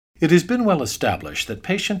It has been well established that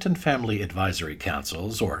Patient and Family Advisory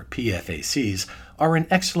Councils, or PFACs, are an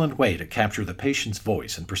excellent way to capture the patient's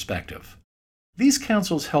voice and perspective. These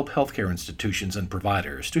councils help healthcare institutions and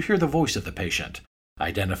providers to hear the voice of the patient,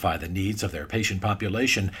 identify the needs of their patient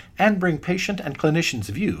population, and bring patient and clinicians'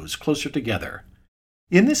 views closer together.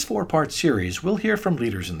 In this 4-part series, we'll hear from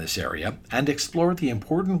leaders in this area and explore the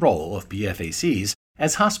important role of PFACs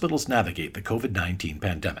as hospitals navigate the COVID-19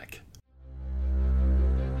 pandemic.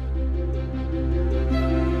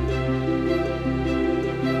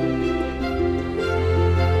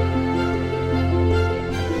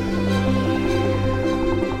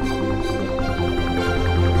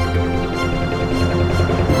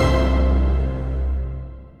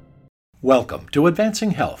 Welcome to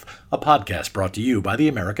Advancing Health, a podcast brought to you by the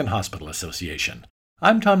American Hospital Association.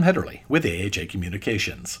 I'm Tom Hedderly with AHA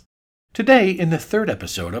Communications. Today, in the 3rd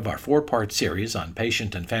episode of our 4-part series on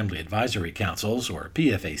Patient and Family Advisory Councils, or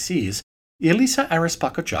PFACs, Elisa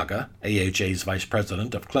Arespacochaga, AHA's Vice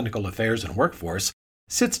President of Clinical Affairs and Workforce,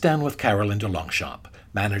 sits down with Caroline DeLongchamps,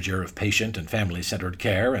 Manager of Patient and Family-Centered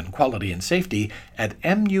Care and Quality and Safety at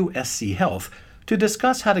MUSC Health, to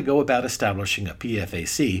discuss how to go about establishing a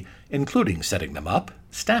PFAC, including setting them up,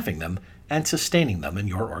 staffing them, and sustaining them in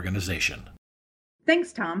your organization.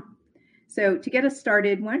 Thanks, Tom. So to get us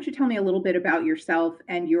started, why don't you tell me a little bit about yourself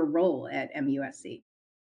and your role at MUSC?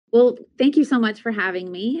 Well, thank you so much for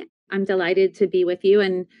having me. I'm delighted to be with you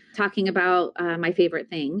and talking about my favorite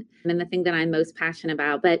thing and the thing that I'm most passionate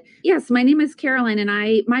about. But yes, my name is Caroline,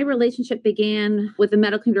 and my relationship began with the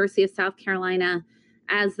Medical University of South Carolina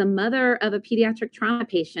as the mother of a pediatric trauma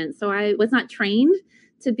patient. So I was not trained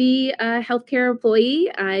to be a healthcare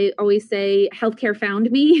employee. I always say healthcare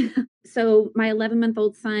found me. So my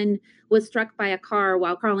 11-month-old son was struck by a car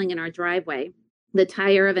while crawling in our driveway. The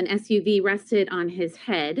tire of an SUV rested on his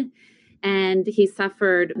head, and he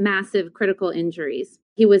suffered massive critical injuries.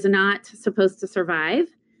 He was not supposed to survive,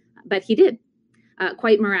 but he did.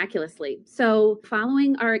 Quite miraculously. So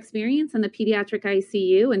following our experience in the pediatric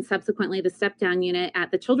ICU and subsequently the step-down unit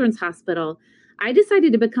at the Children's Hospital, I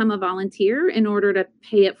decided to become a volunteer in order to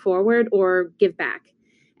pay it forward or give back.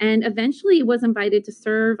 And eventually was invited to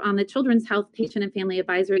serve on the Children's Health Patient and Family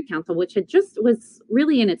Advisory Council, which was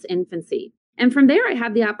really in its infancy. And from there, I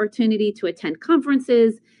had the opportunity to attend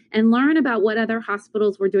conferences and learn about what other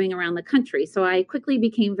hospitals were doing around the country. So I quickly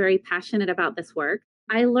became very passionate about this work.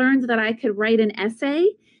 I learned that I could write an essay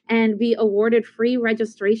and be awarded free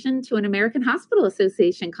registration to an American Hospital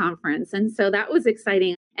Association conference. And so that was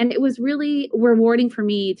exciting. And it was really rewarding for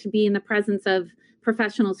me to be in the presence of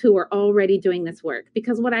professionals who were already doing this work.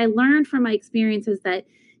 Because what I learned from my experience is that,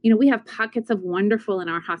 we have pockets of wonderful in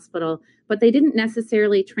our hospital, but they didn't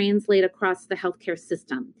necessarily translate across the healthcare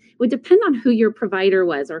system. It would depend on who your provider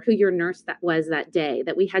was or who your nurse that was that day,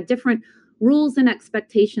 that we had different rules and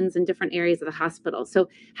expectations in different areas of the hospital. So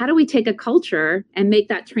how do we take a culture and make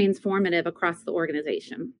that transformative across the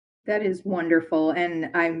organization? That is wonderful. And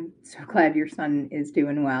I'm so glad your son is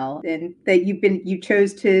doing well and that you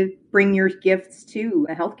chose to bring your gifts to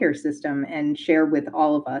a healthcare system and share with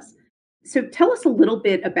all of us. So tell us a little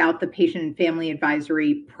bit about the patient and family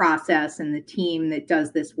advisory process and the team that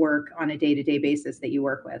does this work on a day-to-day basis that you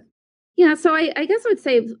work with. Yeah, so I guess I would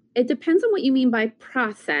say it depends on what you mean by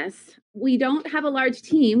process. We don't have a large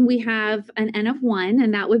team. We have an N of 1,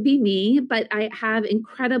 and that would be me, but I have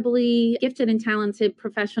incredibly gifted and talented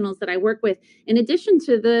professionals that I work with, in addition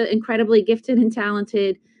to the incredibly gifted and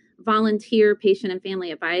talented volunteer patient and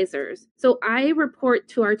family advisors. So I report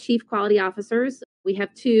to our chief quality officers. We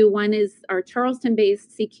have 2. One is our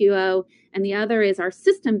Charleston-based CQO, and the other is our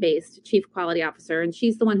system-based chief quality officer. And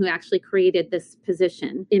she's the one who actually created this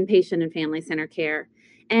position in patient and family center care.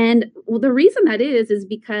 And the reason that is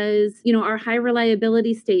because, our high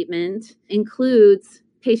reliability statement includes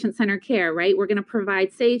patient-centered care, right? We're going to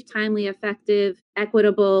provide safe, timely, effective,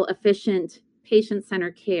 equitable, efficient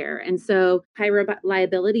patient-centered care. And so high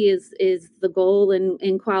reliability is the goal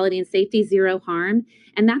in quality and safety, zero harm.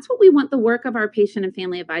 And that's what we want the work of our patient and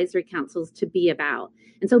family advisory councils to be about.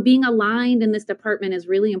 And so being aligned in this department is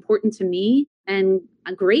really important to me. And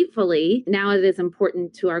gratefully, now it is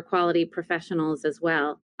important to our quality professionals as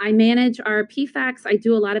well. I manage our PFACs. I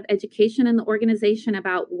do a lot of education in the organization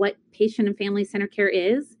about what patient and family centered care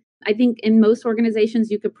is. I think in most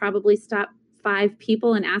organizations, you could probably stop 5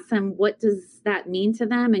 people and ask them, what does that mean to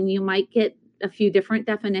them? And you might get a few different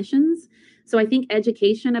definitions. So I think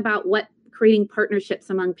education about what creating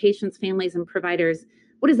partnerships among patients, families, and providers,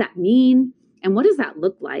 what does that mean? And what does that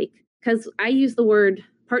look like? Because I use the word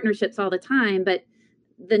partnerships all the time, but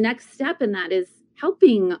the next step in that is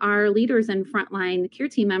helping our leaders and frontline care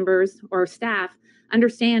team members or staff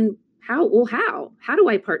understand how do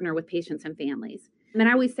I partner with patients and families? And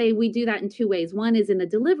I always say we do that in two ways. One is in the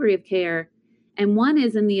delivery of care, and one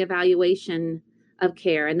is in the evaluation of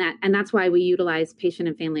care. And that's why we utilize patient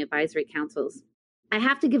and family advisory councils. I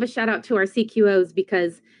have to give a shout out to our CQOs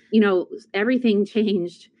because, everything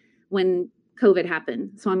changed when COVID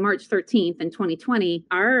happened. So on March 13th in 2020,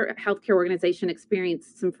 our healthcare organization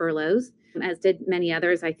experienced some furloughs, as did many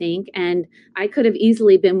others, I think. And I could have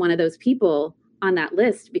easily been one of those people on that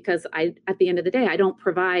list because at the end of the day, I don't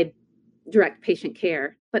provide direct patient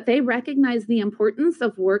care. But they recognize the importance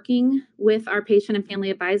of working with our patient and family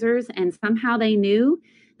advisors. And somehow they knew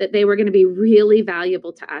that they were going to be really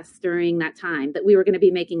valuable to us during that time, that we were going to be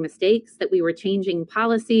making mistakes, that we were changing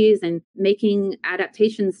policies and making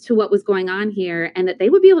adaptations to what was going on here, and that they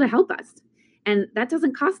would be able to help us. And that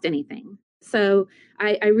doesn't cost anything. So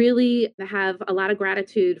I really have a lot of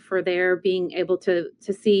gratitude for their being able to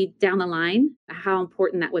see down the line how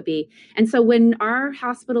important that would be. And so when our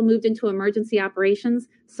hospital moved into emergency operations,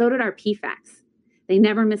 so did our PFACs. They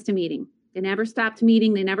never missed a meeting. They never stopped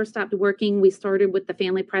meeting. They never stopped working. We started with the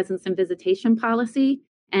family presence and visitation policy,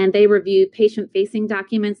 and they reviewed patient-facing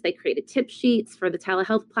documents. They created tip sheets for the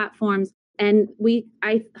telehealth platforms. And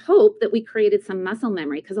I hope that we created some muscle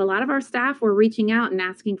memory because a lot of our staff were reaching out and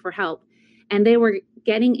asking for help. And they were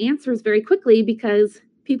getting answers very quickly because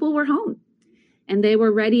people were home and they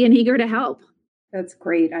were ready and eager to help. That's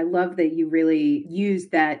great. I love that you really use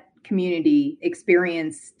that community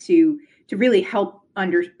experience to really help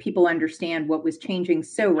people understand what was changing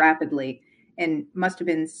so rapidly and must have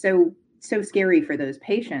been so scary for those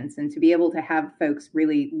patients. And to be able to have folks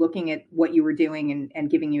really looking at what you were doing and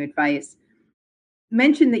giving you advice.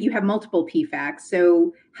 Mentioned that you have multiple PFACs.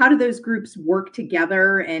 So how do those groups work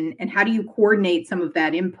together and how do you coordinate some of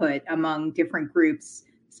that input among different groups,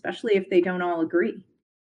 especially if they don't all agree?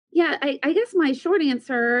 Yeah, I guess my short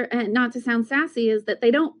answer, and not to sound sassy, is that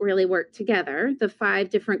they don't really work together, the 5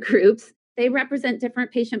 different groups. They represent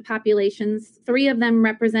different patient populations. 3 of them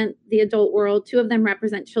represent the adult world. 2 of them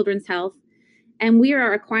represent children's health. And we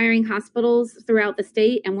are acquiring hospitals throughout the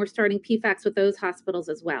state, and we're starting PFACs with those hospitals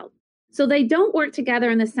as well. So they don't work together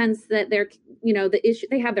in the sense that they're, the issue,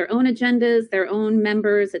 they have their own agendas, their own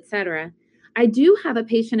members, et cetera. I do have a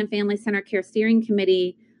patient and family center care steering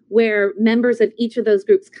committee where members of each of those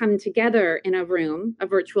groups come together in a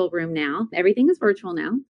virtual room now. Everything is virtual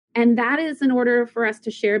now. And that is in order for us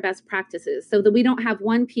to share best practices so that we don't have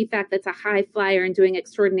one PFAC that's a high flyer and doing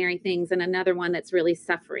extraordinary things and another one that's really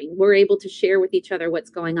suffering. We're able to share with each other what's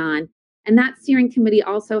going on. And that steering committee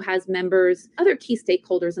also has members, other key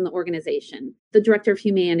stakeholders in the organization, the director of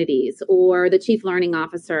humanities or the chief learning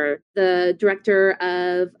officer, the director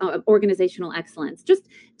of organizational excellence, just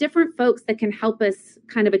different folks that can help us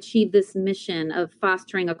kind of achieve this mission of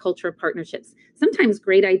fostering a culture of partnerships. Sometimes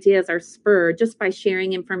great ideas are spurred just by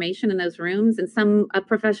sharing information in those rooms. And a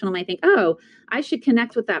professional might think, oh, I should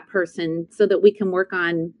connect with that person so that we can work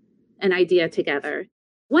on an idea together.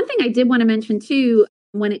 One thing I did want to mention too,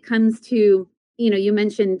 when it comes to, you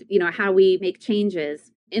mentioned, how we make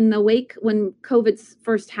changes. In the wake when COVID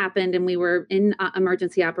first happened and we were in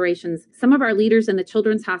emergency operations, some of our leaders in the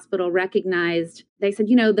Children's Hospital recognized, they said,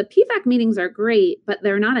 the PFAC meetings are great, but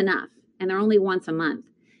they're not enough. And they're only once a month.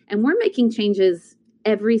 And we're making changes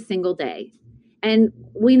every single day. And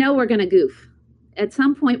we know we're going to goof. At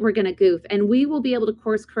some point, we're going to goof. And we will be able to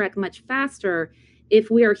course correct much faster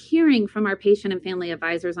if we are hearing from our patient and family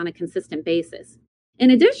advisors on a consistent basis. In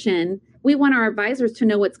addition, we want our advisors to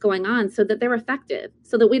know what's going on so that they're effective,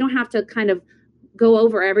 so that we don't have to kind of go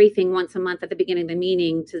over everything once a month at the beginning of the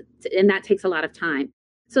meeting, and that takes a lot of time.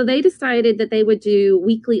 So they decided that they would do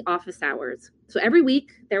weekly office hours. So every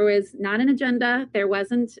week there was not an agenda, it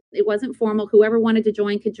wasn't formal. Whoever wanted to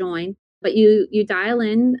join could join, but you dial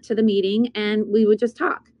in to the meeting and we would just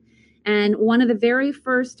talk. And one of the very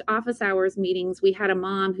first office hours meetings, we had a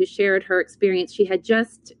mom who shared her experience. She had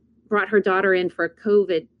just brought her daughter in for a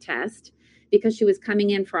COVID test because she was coming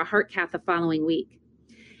in for a heart cath the following week.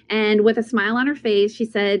 And with a smile on her face, she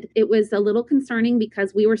said it was a little concerning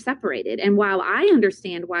because we were separated. And while I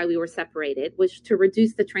understand why we were separated, was to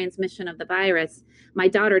reduce the transmission of the virus, my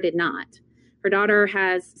daughter did not. Her daughter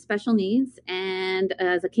has special needs and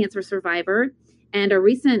is a cancer survivor and a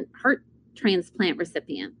recent heart transplant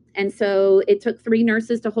recipient. And so it took 3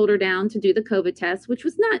 nurses to hold her down to do the COVID test, which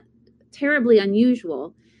was not terribly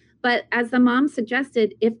unusual. But as the mom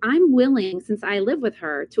suggested, if I'm willing, since I live with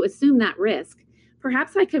her, to assume that risk,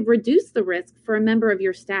 perhaps I could reduce the risk for a member of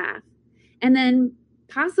your staff. And then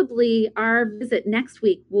possibly our visit next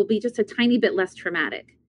week will be just a tiny bit less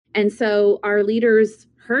traumatic. And so our leaders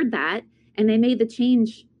heard that and they made the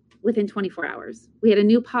change within 24 hours. We had a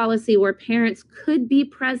new policy where parents could be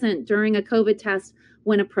present during a COVID test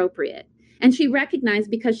when appropriate. And she recognized,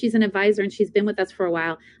 because she's an advisor and she's been with us for a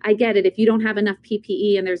while, I get it. If you don't have enough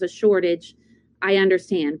PPE and there's a shortage, I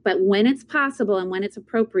understand. But when it's possible and when it's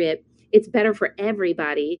appropriate, it's better for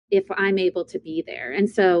everybody if I'm able to be there. And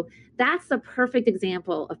so that's the perfect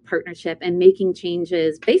example of partnership and making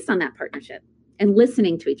changes based on that partnership and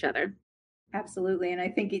listening to each other. Absolutely. And I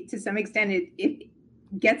think to some extent, it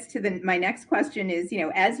gets to my next question is,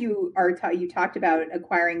 as you talked about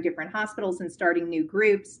acquiring different hospitals and starting new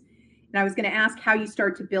groups. And I was going to ask how you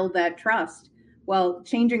start to build that trust. Well,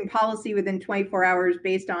 changing policy within 24 hours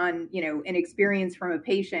based on, an experience from a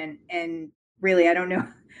patient. And really, I don't know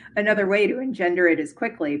another way to engender it as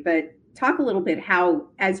quickly, but talk a little bit how,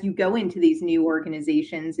 as you go into these new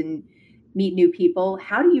organizations and meet new people,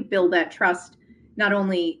 how do you build that trust, not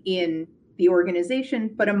only in the organization,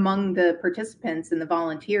 but among the participants and the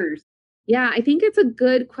volunteers? Yeah, I think it's a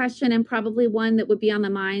good question, and probably one that would be on the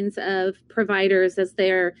minds of providers as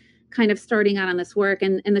they're kind of starting out on this work.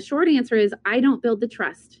 And the short answer is, I don't build the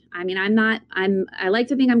trust. I mean, I like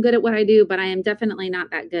to think I'm good at what I do, but I am definitely not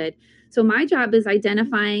that good. So my job is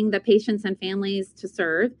identifying the patients and families to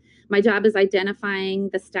serve. My job is identifying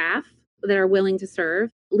the staff that are willing to serve,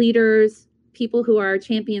 leaders, people who are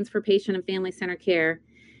champions for patient and family centered care.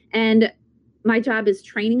 And my job is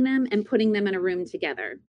training them and putting them in a room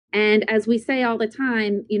together. And as we say all the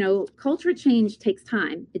time, culture change takes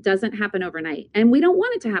time. It doesn't happen overnight. And we don't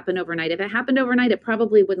want it to happen overnight. If it happened overnight, it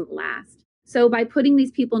probably wouldn't last. So by putting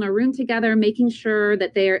these people in a room together, making sure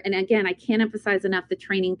that and again, I can't emphasize enough the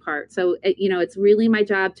training part. So, it's really my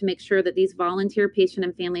job to make sure that these volunteer patient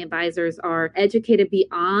and family advisors are educated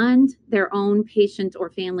beyond their own patient or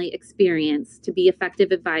family experience to be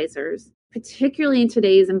effective advisors, particularly in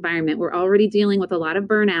today's environment. We're already dealing with a lot of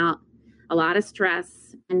burnout, a lot of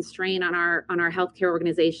stress and strain on our healthcare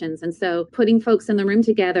organizations. And so putting folks in the room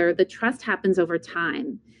together, the trust happens over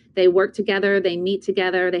time. They work together, they meet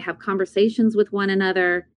together, they have conversations with one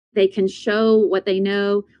another, they can show what they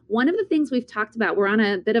know. One of the things we've talked about, we're on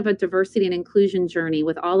a bit of a diversity and inclusion journey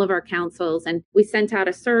with all of our councils, and we sent out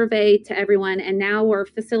a survey to everyone, and now we're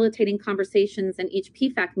facilitating conversations in each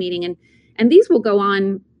PFAC meeting, and these will go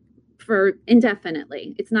on for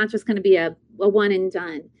indefinitely. It's not just going to be a one and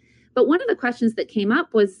done. But one of the questions that came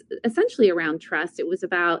up was essentially around trust. It was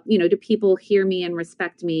about, do people hear me and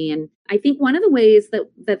respect me? And I think one of the ways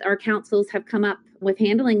that our councils have come up with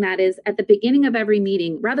handling that is at the beginning of every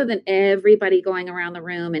meeting, rather than everybody going around the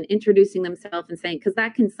room and introducing themselves and saying, because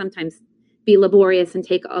that can sometimes be laborious and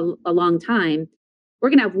take a long time, we're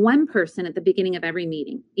going to have one person at the beginning of every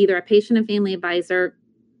meeting, either a patient and family advisor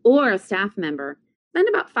or a staff member, spend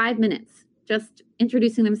about 5 minutes just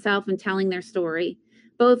introducing themselves and telling their story,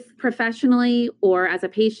 both professionally or as a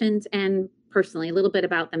patient and personally, a little bit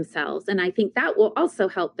about themselves. And I think that will also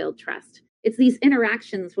help build trust. It's these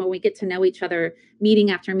interactions when we get to know each other,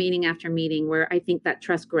 meeting after meeting after meeting, where I think that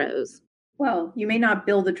trust grows. Well, you may not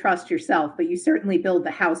build the trust yourself, but you certainly build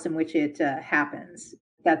the house in which it happens.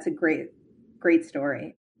 That's a great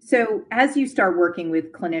story. So as you start working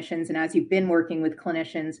with clinicians and as you've been working with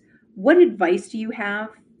clinicians, what advice do you have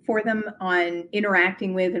for them on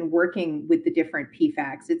interacting with and working with the different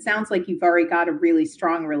PFACs? It sounds like you've already got a really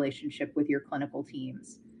strong relationship with your clinical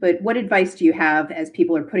teams. But what advice do you have as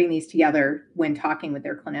people are putting these together when talking with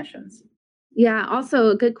their clinicians? Yeah, also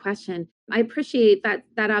a good question. I appreciate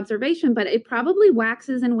that observation, but it probably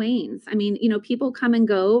waxes and wanes. I mean, people come and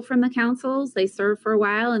go from the councils, they serve for a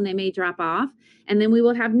while and they may drop off. And then we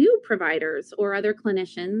will have new providers or other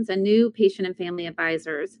clinicians and new patient and family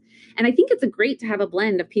advisors. And I think it's great to have a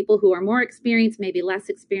blend of people who are more experienced, maybe less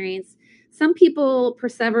experienced. Some people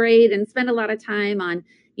perseverate and spend a lot of time on,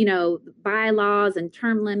 bylaws and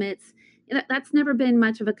term limits. That's never been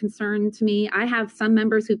much of a concern to me. I have some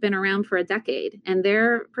members who've been around for a decade, and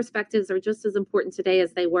their perspectives are just as important today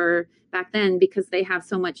as they were back then because they have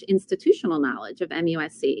so much institutional knowledge of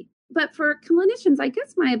MUSC. But for clinicians, I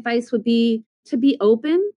guess my advice would be to be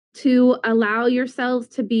open, to allow yourselves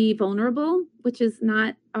to be vulnerable, which is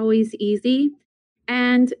not always easy,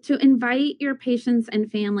 and to invite your patients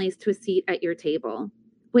and families to a seat at your table.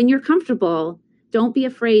 When you're comfortable, don't be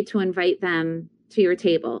afraid to invite them to your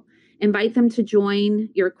table. Invite them to join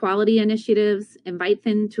your quality initiatives, invite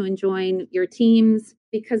them to join your teams,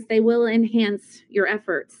 because they will enhance your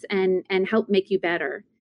efforts and help make you better.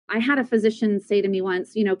 I had a physician say to me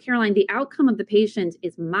once, Caroline, the outcome of the patient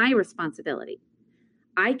is my responsibility.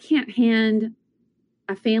 I can't hand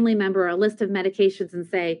a family member a list of medications and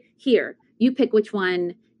say, here, you pick which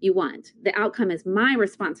one you want. The outcome is my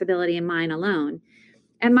responsibility and mine alone.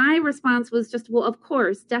 And my response was just, well, of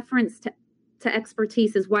course, deference to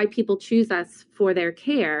expertise is why people choose us for their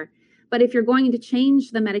care. But if you're going to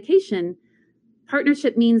change the medication,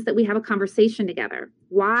 partnership means that we have a conversation together.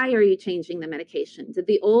 Why are you changing the medication? Did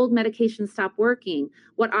the old medication stop working?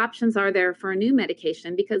 What options are there for a new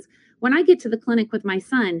medication? Because when I get to the clinic with my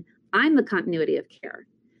son, I'm the continuity of care,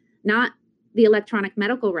 not the electronic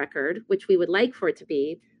medical record, which we would like for it to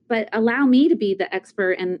be, but allow me to be the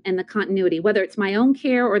expert and the continuity, whether it's my own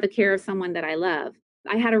care or the care of someone that I love.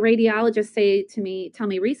 I had a radiologist tell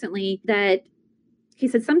me recently that he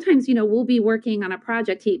said, sometimes, we'll be working on a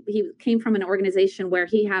project. He came from an organization where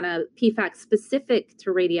he had a PFAC specific to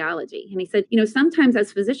radiology. And he said, sometimes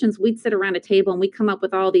as physicians, we'd sit around a table and we'd come up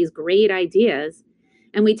with all these great ideas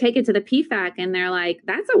and we take it to the PFAC and they're like,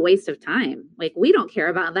 that's a waste of time. Like, we don't care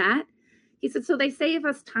about that. He said, so they save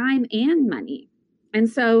us time and money. And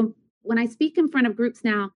so when I speak in front of groups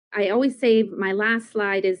now, I always say my last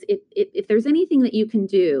slide is if there's anything that you can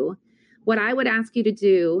do, what I would ask you to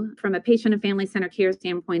do from a patient and family center care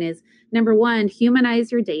standpoint is, number one,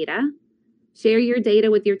 humanize your data. Share your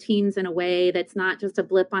data with your teams in a way that's not just a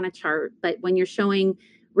blip on a chart, but when you're showing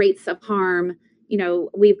rates of harm,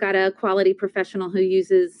 we've got a quality professional who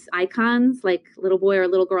uses icons, like little boy or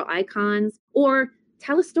little girl icons, or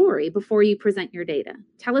tell a story before you present your data.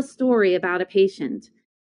 Tell a story about a patient.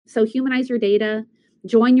 So humanize your data,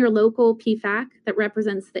 join your local PFAC that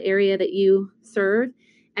represents the area that you serve,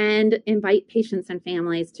 and invite patients and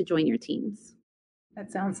families to join your teams.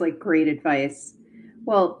 That sounds like great advice.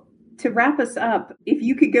 Well, to wrap us up, if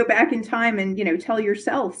you could go back in time and, tell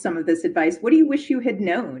yourself some of this advice, what do you wish you had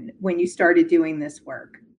known when you started doing this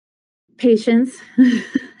work? Patience.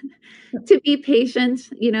 To be patient,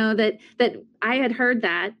 that I had heard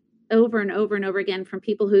that over and over and over again from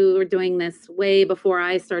people who were doing this way before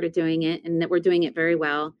I started doing it, and that we're doing it very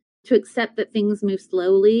well, to accept that things move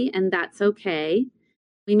slowly and that's okay.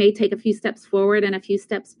 We may take a few steps forward and a few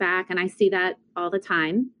steps back, and I see that all the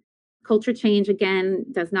time. Culture change, again,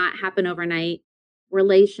 does not happen overnight.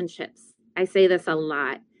 Relationships. I say this a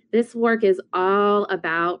lot. This work is all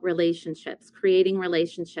about relationships, creating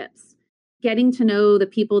relationships, getting to know the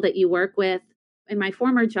people that you work with. In my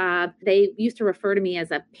former job, they used to refer to me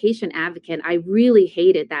as a patient advocate. I really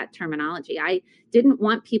hated that terminology. I didn't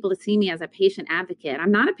want people to see me as a patient advocate.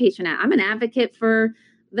 I'm not a patient. I'm an advocate for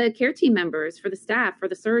the care team members, for the staff, for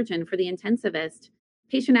the surgeon, for the intensivist.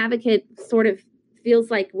 Patient advocate sort of feels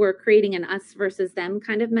like we're creating an us versus them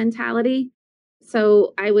kind of mentality.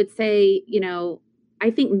 So I would say,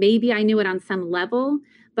 I think maybe I knew it on some level,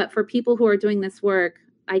 but for people who are doing this work,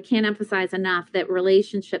 I can't emphasize enough that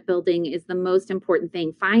relationship building is the most important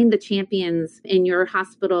thing. Find the champions in your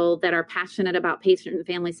hospital that are passionate about patient and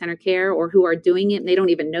family center care, or who are doing it and they don't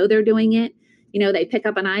even know they're doing it. They pick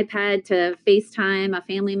up an iPad to FaceTime a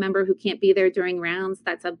family member who can't be there during rounds.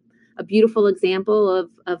 That's a beautiful example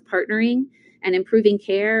of partnering and improving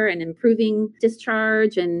care and improving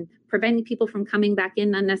discharge and preventing people from coming back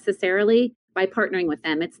in unnecessarily by partnering with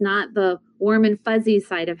them. It's not the warm and fuzzy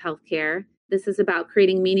side of healthcare. This is about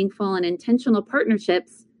creating meaningful and intentional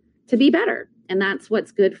partnerships to be better. And that's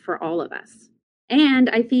what's good for all of us. And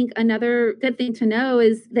I think another good thing to know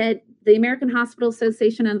is that the American Hospital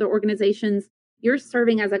Association and other organizations, you're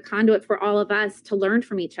serving as a conduit for all of us to learn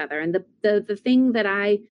from each other. And the thing that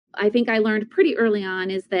I think I learned pretty early on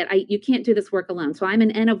is that you can't do this work alone. So I'm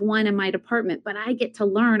an N of one in my department, but I get to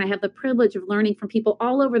learn. I have the privilege of learning from people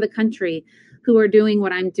all over the country who are doing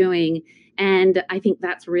what I'm doing. And I think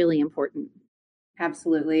that's really important.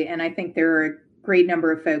 Absolutely. And I think there are a great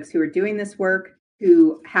number of folks who are doing this work,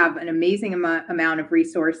 who have an amazing amount of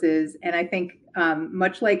resources. And I think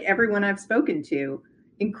much like everyone I've spoken to,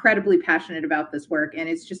 incredibly passionate about this work. And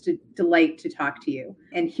it's just a delight to talk to you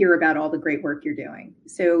and hear about all the great work you're doing.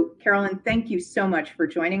 So, Caroline, thank you so much for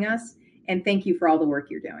joining us. And thank you for all the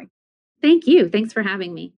work you're doing. Thank you. Thanks for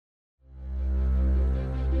having me.